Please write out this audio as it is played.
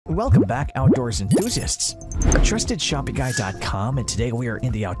Welcome back, outdoors enthusiasts. TrustedShoppingGuide.com, and today we are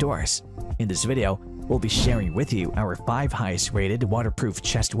in the outdoors. In this video, we'll be sharing with you our 5 highest rated waterproof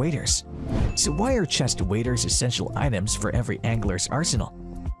chest waders. So why are chest waders essential items for every angler's arsenal?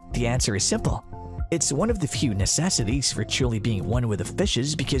 The answer is simple. It's one of the few necessities for truly being one with the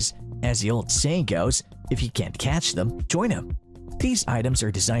fishes because, as the old saying goes, if you can't catch them, join them. These items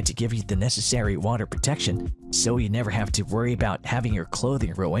are designed to give you the necessary water protection so you never have to worry about having your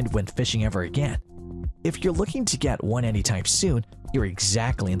clothing ruined when fishing ever again. If you're looking to get one anytime soon, you're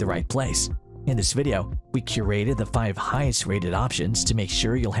exactly in the right place. In this video, we curated the 5 highest rated options to make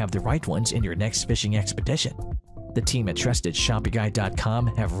sure you'll have the right ones in your next fishing expedition. The team at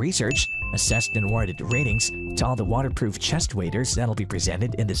TrustedShoppingGuide.com have researched, assessed, and awarded ratings to all the waterproof chest waders that'll be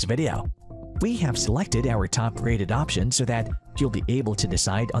presented in this video. We have selected our top-rated options so that you'll be able to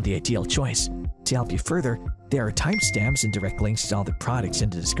decide on the ideal choice. To help you further, there are timestamps and direct links to all the products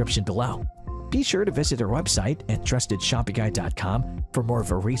in the description below. Be sure to visit our website at TrustedShoppingGuide.com for more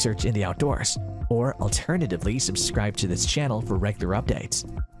of our research in the outdoors, or alternatively subscribe to this channel for regular updates.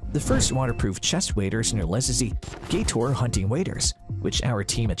 The first waterproof chest waders in our list is the Gator hunting waders, which our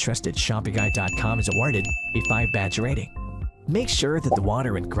team at TrustedShoppingGuide.com has awarded a 5-badge rating. Make sure that the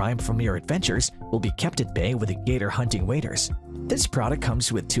water and grime from your adventures will be kept at bay with the Gator hunting waders. This product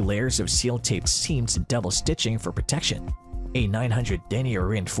comes with 2 layers of seal-taped seams and double stitching for protection, a 900 denier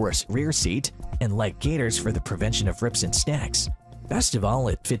reinforced rear seat, and leg gaiters for the prevention of rips and snags. Best of all,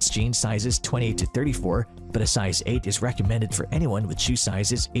 it fits jean sizes 28 to 34, but a size 8 is recommended for anyone with shoe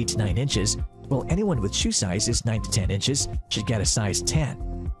sizes 8 to 9 inches, while anyone with shoe sizes 9 to 10 inches should get a size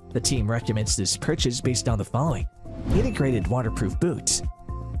 10. The team recommends this purchase based on the following: integrated waterproof boots.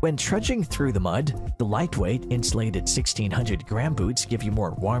 When trudging through the mud, the lightweight, insulated 1600-gram boots give you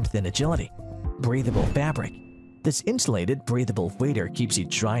more warmth and agility. Breathable fabric. This insulated, breathable wader keeps you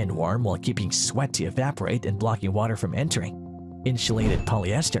dry and warm while keeping sweat to evaporate and blocking water from entering. Insulated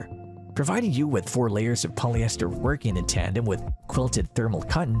polyester. Providing you with 4 layers of polyester working in tandem with quilted thermal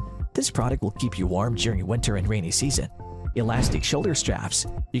cotton, this product will keep you warm during winter and rainy season. Elastic shoulder straps.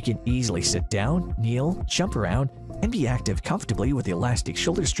 You can easily sit down, kneel, jump around, and be active comfortably with the elastic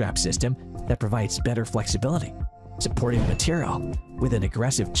shoulder strap system that provides better flexibility. Supportive material. With an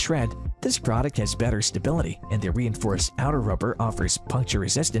aggressive tread, this product has better stability, and the reinforced outer rubber offers puncture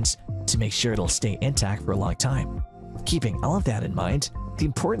resistance to make sure it'll stay intact for a long time. Keeping all of that in mind, the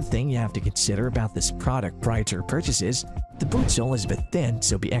important thing you have to consider about this product prior to your purchase is the boot sole is a bit thin,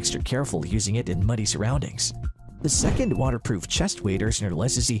 so be extra careful using it in muddy surroundings. The second waterproof chest waders in our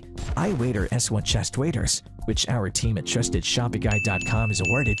list is the IWADER S1 chest waders, which our team at TrustedShoppingGuide.com has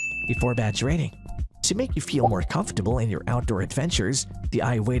awarded a 4-badge rating. To make you feel more comfortable in your outdoor adventures, the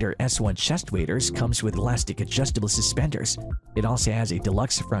IWADER S1 chest waders comes with elastic adjustable suspenders. It also has a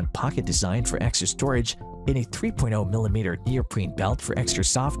deluxe front pocket design for extra storage and a 3.0mm neoprene belt for extra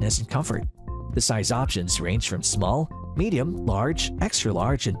softness and comfort. The size options range from small, medium, large, extra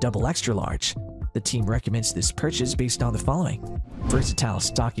large, and double extra large. The team recommends this purchase based on the following: versatile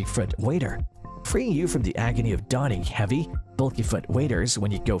stocking foot wader. Freeing you from the agony of donning heavy, bulky foot waders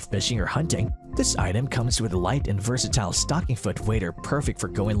when you go fishing or hunting, this item comes with a light and versatile stocking foot wader perfect for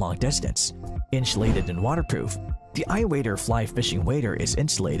going long distance. Insulated and waterproof. The IWADER fly fishing wader is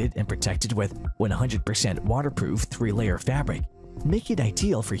insulated and protected with 100% waterproof 3-layer fabric, making it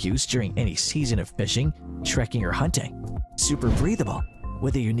ideal for use during any season of fishing, trekking, or hunting. Super breathable.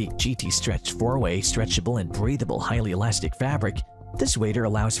 With a unique GT Stretch 4-way stretchable and breathable highly elastic fabric, this wader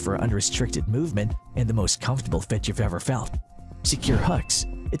allows for unrestricted movement and the most comfortable fit you've ever felt. Secure hooks.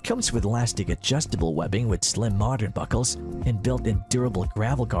 It comes with elastic adjustable webbing with slim modern buckles and built-in durable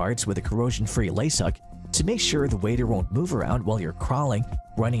gravel guards with a corrosion-free lace hook to make sure the wader won't move around while you're crawling,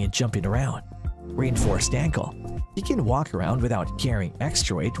 running, and jumping around. Reinforced ankle. You can walk around without carrying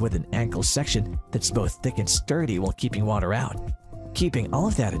extra weight with an ankle section that's both thick and sturdy while keeping water out. Keeping all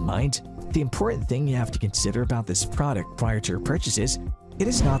of that in mind, the important thing you have to consider about this product prior to your purchase is it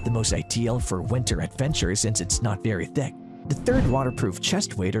is not the most ideal for winter adventures since it's not very thick. The third waterproof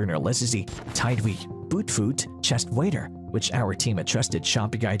chest wader in our list is the TIDEWE Bootfoot Chest Wader, which our team at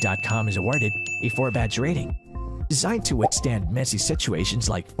TrustedShoppingGuide.com has awarded a 4-badge rating. Designed to withstand messy situations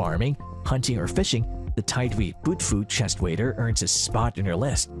like farming, hunting, or fishing, the TIDEWE Bootfoot Chest Wader earns a spot in our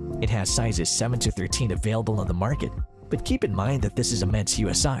list. It has sizes 7 to 13 available on the market, but keep in mind that this is a men's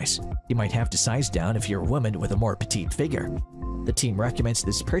US size. You might have to size down if you're a woman with a more petite figure. The team recommends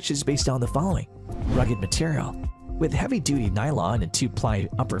this purchase based on the following: rugged material. With heavy-duty nylon and 2-ply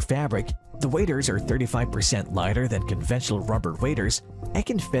upper fabric, the waders are 35% lighter than conventional rubber waders and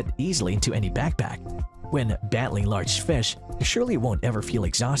can fit easily into any backpack. When battling large fish, you surely won't ever feel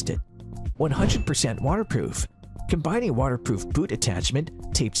exhausted. 100% waterproof. Combining waterproof boot attachment,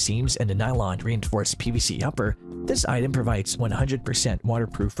 taped seams, and a nylon reinforced PVC upper, this item provides 100%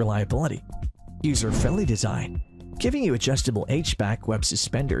 waterproof reliability. User-friendly design. Giving you adjustable H-back web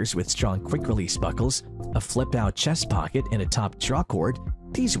suspenders with strong quick-release buckles, a flip-out chest pocket, and a top draw cord,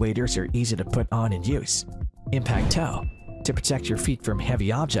 these waders are easy to put on and use. Impact toe. To protect your feet from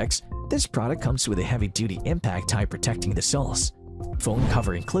heavy objects, this product comes with a heavy-duty impact tie protecting the soles. Phone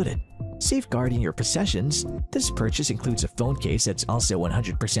cover included. Safeguarding your possessions, this purchase includes a phone case that's also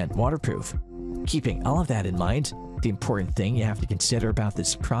 100% waterproof. Keeping all of that in mind, the important thing you have to consider about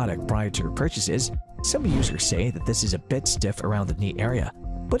this product prior to your purchase is, some users say that this is a bit stiff around the knee area,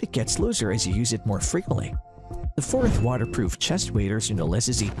 but it gets looser as you use it more frequently. The fourth waterproof chest waders in the list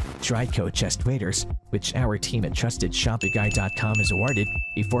is the DRYCODE chest waders, which our team at TrustedShoppingGuide.com has awarded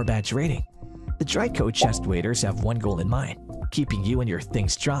a 4-badge rating. The DRYCODE chest waders have one goal in mind: keeping you and your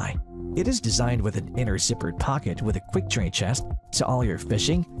things dry. It is designed with an inner zippered pocket with a quick drain chest, so all your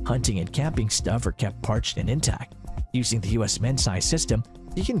fishing, hunting, and camping stuff are kept parched and intact. Using the US men's size system,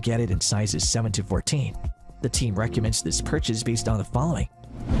 you can get it in sizes 7 to 14. The team recommends this purchase based on the following: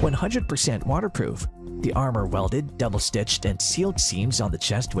 100% waterproof. The armor-welded, double-stitched, and sealed seams on the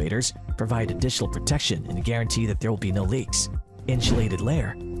chest waders provide additional protection and guarantee that there will be no leaks. Insulated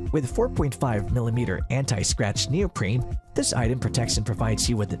layer. With 4.5mm anti-scratch neoprene, this item protects and provides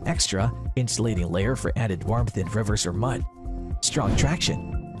you with an extra insulating layer for added warmth in rivers or mud. Strong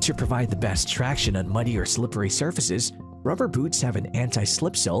traction. To provide the best traction on muddy or slippery surfaces, rubber boots have an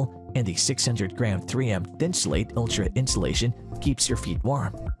anti-slip sole, and the 600-gram 3M Thin Slate Ultra insulation keeps your feet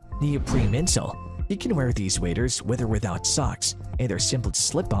warm. Neoprene insole. You can wear these waders with or without socks, and they're simple to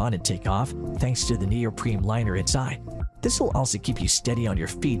slip on and take off thanks to the neoprene liner inside. This will also keep you steady on your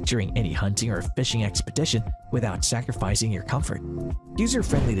feet during any hunting or fishing expedition without sacrificing your comfort.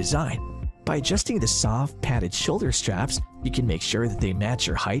 User-friendly design. By adjusting the soft, padded shoulder straps, you can make sure that they match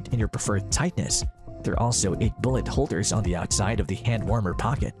your height and your preferred tightness. There are also 8 bullet holders on the outside of the hand warmer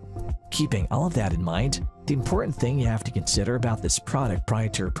pocket. Keeping all of that in mind, the important thing you have to consider about this product prior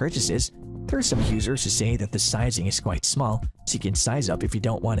to your purchase is, there are some users who say that the sizing is quite small, so you can size up if you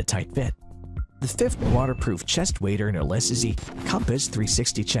don't want a tight fit. The fifth waterproof chest wader in our list is the Compass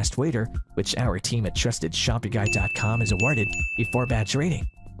 360 chest wader, which our team at TrustedShoppingGuide.com has awarded a 4-badge rating.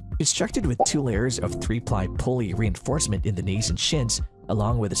 Constructed with 2 layers of 3-ply pulley reinforcement in the knees and shins,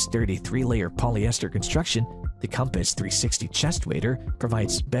 along with a sturdy 3-layer polyester construction, the Compass 360 chest wader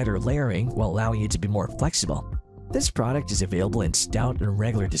provides better layering while allowing you to be more flexible. This product is available in stout and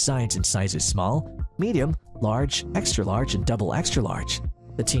regular designs in sizes small, medium, large, extra large, and double extra large.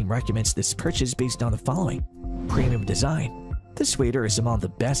 The team recommends this purchase based on the following: premium design. This wader is among the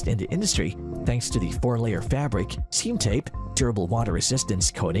best in the industry thanks to the 4-layer fabric, seam tape, durable water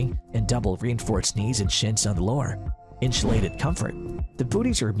resistance coating, and double reinforced knees and shins on the lower. Insulated comfort. The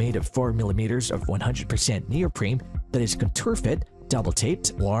booties are made of 4mm of 100% neoprene that is contour fit, double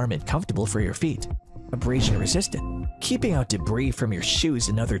taped, warm, and comfortable for your feet. Abrasion resistant. Keeping out debris from your shoes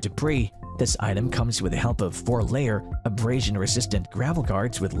and other debris, this item comes with the help of 4-layer abrasion-resistant gravel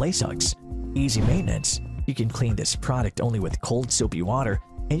guards with lace hooks. Easy maintenance. You can clean this product only with cold soapy water,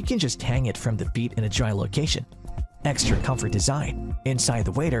 and you can just hang it from the feet in a dry location. Extra comfort design. Inside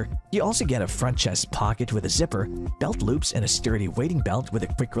the wader, you also get a front chest pocket with a zipper, belt loops, and a sturdy wading belt with a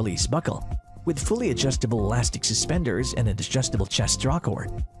quick-release buckle, with fully adjustable elastic suspenders and an adjustable chest draw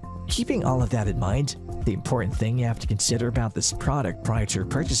cord. Keeping all of that in mind, the important thing you have to consider about this product prior to your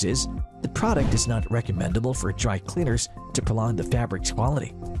purchase is, the product is not recommendable for dry cleaners to prolong the fabric's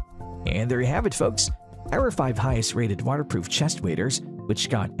quality. And there you have it, folks. Our 5 highest rated waterproof chest waders, which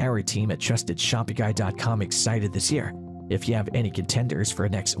got our team at TrustedShoppingGuide.com excited this year. If you have any contenders for a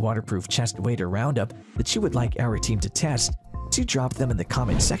next waterproof chest wader roundup that you would like our team to test, do drop them in the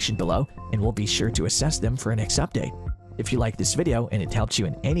comment section below and we'll be sure to assess them for a next update. If you like this video and it helped you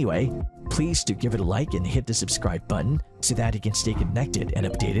in any way, please do give it a like and hit the subscribe button so that you can stay connected and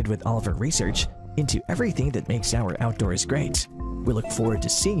updated with all of our research into everything that makes our outdoors great. We look forward to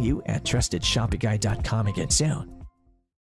seeing you at TrustedShoppingGuide.com again soon.